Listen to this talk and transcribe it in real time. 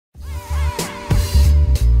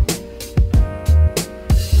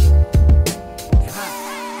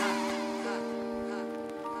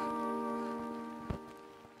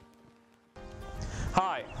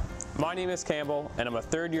My name is Campbell, and I'm a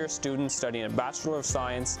third-year student studying a Bachelor of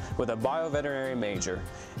Science with a bioveterinary major.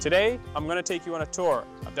 Today, I'm going to take you on a tour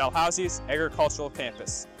of Dalhousie's agricultural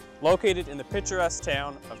campus, located in the picturesque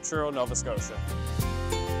town of Truro, Nova Scotia.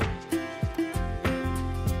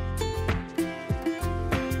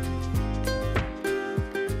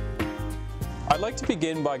 I'd like to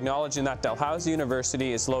begin by acknowledging that Dalhousie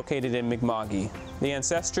University is located in Mi'kmaq, the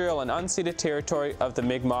ancestral and unceded territory of the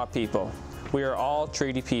Mi'kmaq people. We are all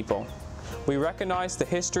treaty people. We recognize the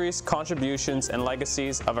histories, contributions, and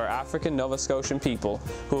legacies of our African Nova Scotian people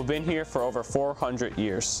who have been here for over 400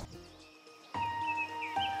 years.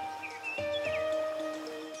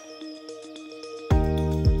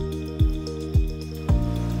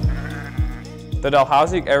 The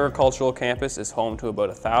Dalhousie Agricultural Campus is home to about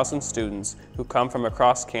 1,000 students who come from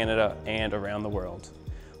across Canada and around the world.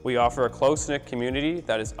 We offer a close-knit community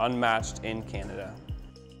that is unmatched in Canada.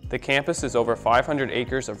 The campus is over 500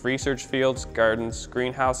 acres of research fields, gardens,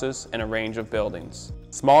 greenhouses, and a range of buildings.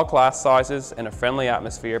 Small class sizes and a friendly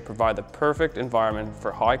atmosphere provide the perfect environment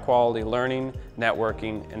for high-quality learning,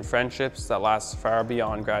 networking, and friendships that last far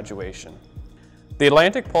beyond graduation. The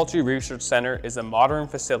Atlantic Poultry Research Center is a modern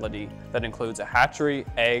facility that includes a hatchery,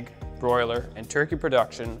 egg, broiler, and turkey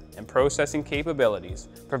production and processing capabilities,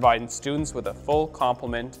 providing students with a full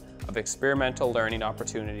complement of experimental learning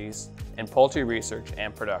opportunities in poultry research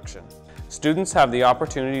and production. Students have the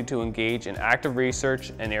opportunity to engage in active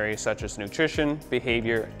research in areas such as nutrition,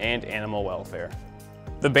 behavior, and animal welfare.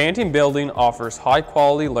 The Banting Building offers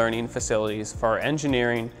high-quality learning facilities for our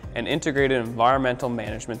engineering and integrated environmental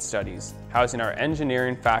management studies, housing our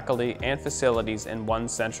engineering faculty and facilities in one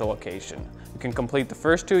central location. You can complete the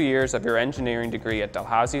first 2 years of your engineering degree at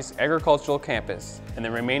Dalhousie's agricultural campus, and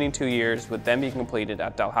the remaining 2 years would then be completed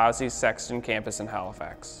at Dalhousie's Sexton campus in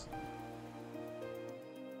Halifax.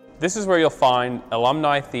 This is where you'll find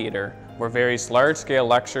Alumni Theatre, where various large-scale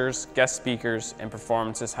lectures, guest speakers, and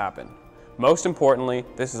performances happen. Most importantly,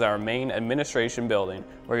 this is our main administration building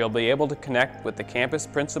where you'll be able to connect with the campus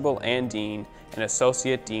principal and dean and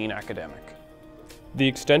associate dean academic. The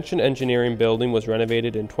Extension Engineering building was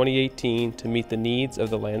renovated in 2018 to meet the needs of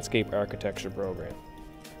the landscape architecture program.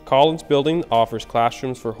 Collins Building offers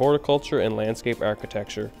classrooms for horticulture and landscape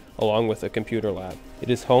architecture along with a computer lab. It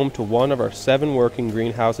is home to one of our 7 working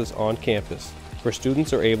greenhouses on campus where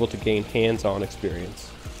students are able to gain hands-on experience.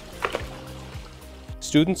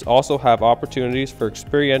 Students also have opportunities for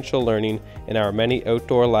experiential learning in our many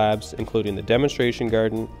outdoor labs, including the demonstration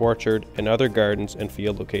garden, orchard, and other gardens and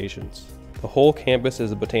field locations. The whole campus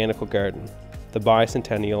is a botanical garden, the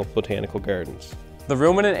Bicentennial Botanical Gardens. The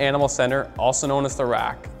Ruminant Animal Center, also known as the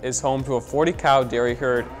RAC, is home to a 40-cow dairy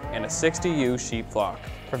herd and a 60 ewe sheep flock,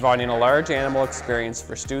 providing a large animal experience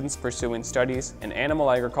for students pursuing studies in animal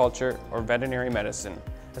agriculture or veterinary medicine,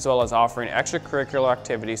 as well as offering extracurricular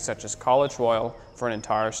activities such as College Royal for an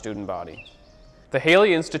entire student body. The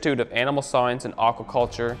Haley Institute of Animal Science and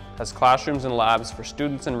Aquaculture has classrooms and labs for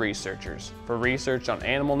students and researchers for research on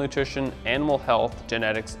animal nutrition, animal health,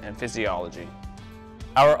 genetics, and physiology.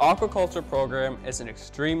 Our aquaculture program is an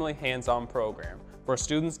extremely hands-on program where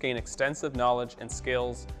students gain extensive knowledge and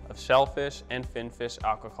skills of shellfish and finfish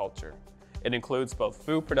aquaculture. It includes both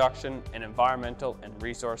food production and environmental and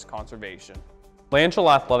resource conservation.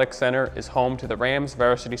 Blanchell Athletic Center is home to the Rams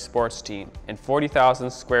varsity sports team and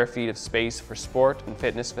 40,000 square feet of space for sport and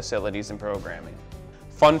fitness facilities and programming.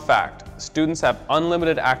 Fun fact, students have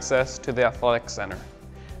unlimited access to the athletic center.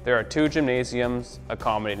 There are 2 gymnasiums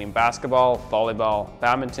accommodating basketball, volleyball,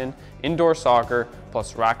 badminton, indoor soccer,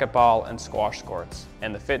 plus racquetball and squash courts,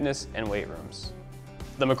 and the fitness and weight rooms.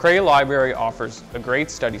 The McCrae Library offers a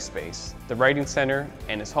great study space, the Writing Center,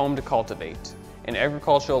 and is home to Cultivate, an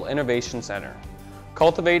agricultural innovation center.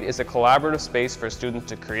 Cultivate is a collaborative space for students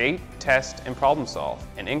to create, test, and problem solve,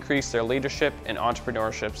 and increase their leadership and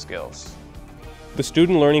entrepreneurship skills. The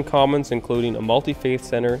Student Learning Commons, including a multi-faith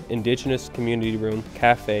center, Indigenous community room,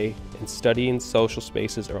 cafe, and study and social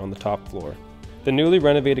spaces are on the top floor. The newly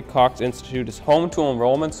renovated Cox Institute is home to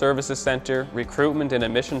Enrollment Services Center, Recruitment and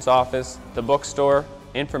Admissions Office, the bookstore,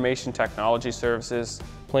 Information Technology Services,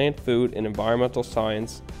 Plant, Food, and Environmental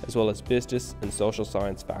Science, as well as Business and Social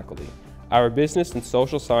Science faculty. Our Business and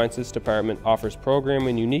Social Sciences Department offers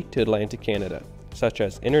programming unique to Atlantic Canada, such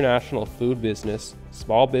as International Food Business,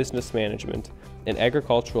 Small Business Management, and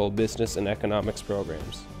Agricultural Business and Economics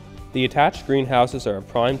programs. The attached greenhouses are a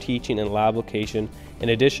prime teaching and lab location in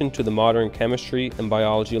addition to the modern chemistry and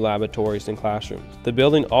biology laboratories and classrooms. The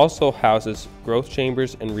building also houses growth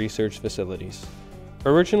chambers and research facilities.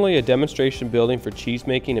 Originally a demonstration building for cheese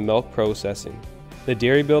making and milk processing, the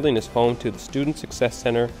dairy building is home to the Student Success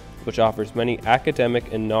Center, which offers many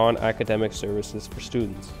academic and non-academic services for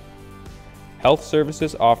students. Health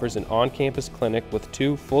Services offers an on-campus clinic with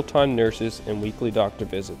 2 full-time nurses and weekly doctor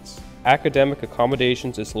visits. Academic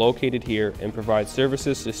Accommodations is located here and provides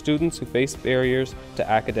services to students who face barriers to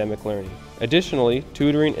academic learning. Additionally,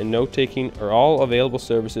 tutoring and note-taking are all available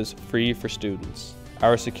services free for students.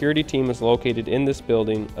 Our security team is located in this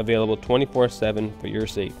building, available 24/7 for your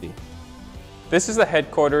safety. This is the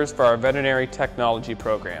headquarters for our veterinary technology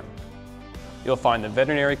program. You'll find the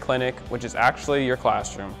veterinary clinic, which is actually your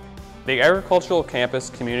classroom. The Agricultural Campus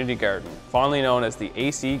Community Garden, fondly known as the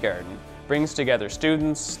AC Garden, brings together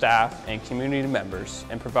students, staff, and community members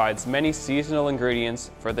and provides many seasonal ingredients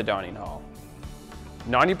for the dining hall.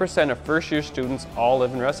 90% of first-year students all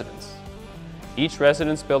live in residence. Each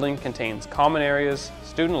residence building contains common areas,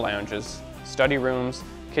 student lounges, study rooms,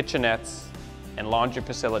 kitchenettes, and laundry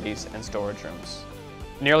facilities and storage rooms.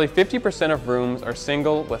 Nearly 50% of rooms are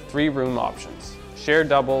single with 3-room options: shared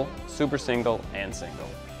double, super single, and single.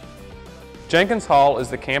 Jenkins Hall is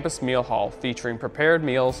the campus meal hall featuring prepared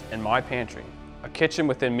meals and My Pantry, a kitchen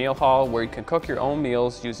within meal hall where you can cook your own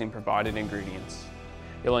meals using provided ingredients.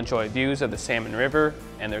 You'll enjoy views of the Salmon River,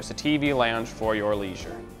 and there's a TV lounge for your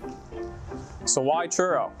leisure. So why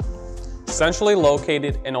Truro? Centrally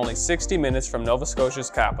located and only 60 minutes from Nova Scotia's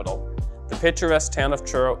capital, the picturesque town of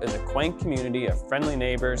Truro is a quaint community of friendly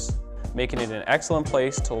neighbors, making it an excellent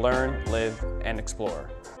place to learn, live, and explore.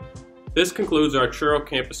 This concludes our Truro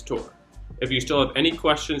campus tour. If you still have any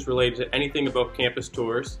questions related to anything about campus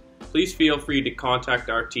tours, please feel free to contact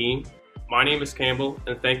our team. My name is Campbell,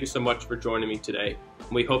 and thank you so much for joining me today.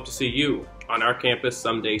 We hope to see you on our campus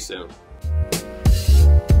someday soon.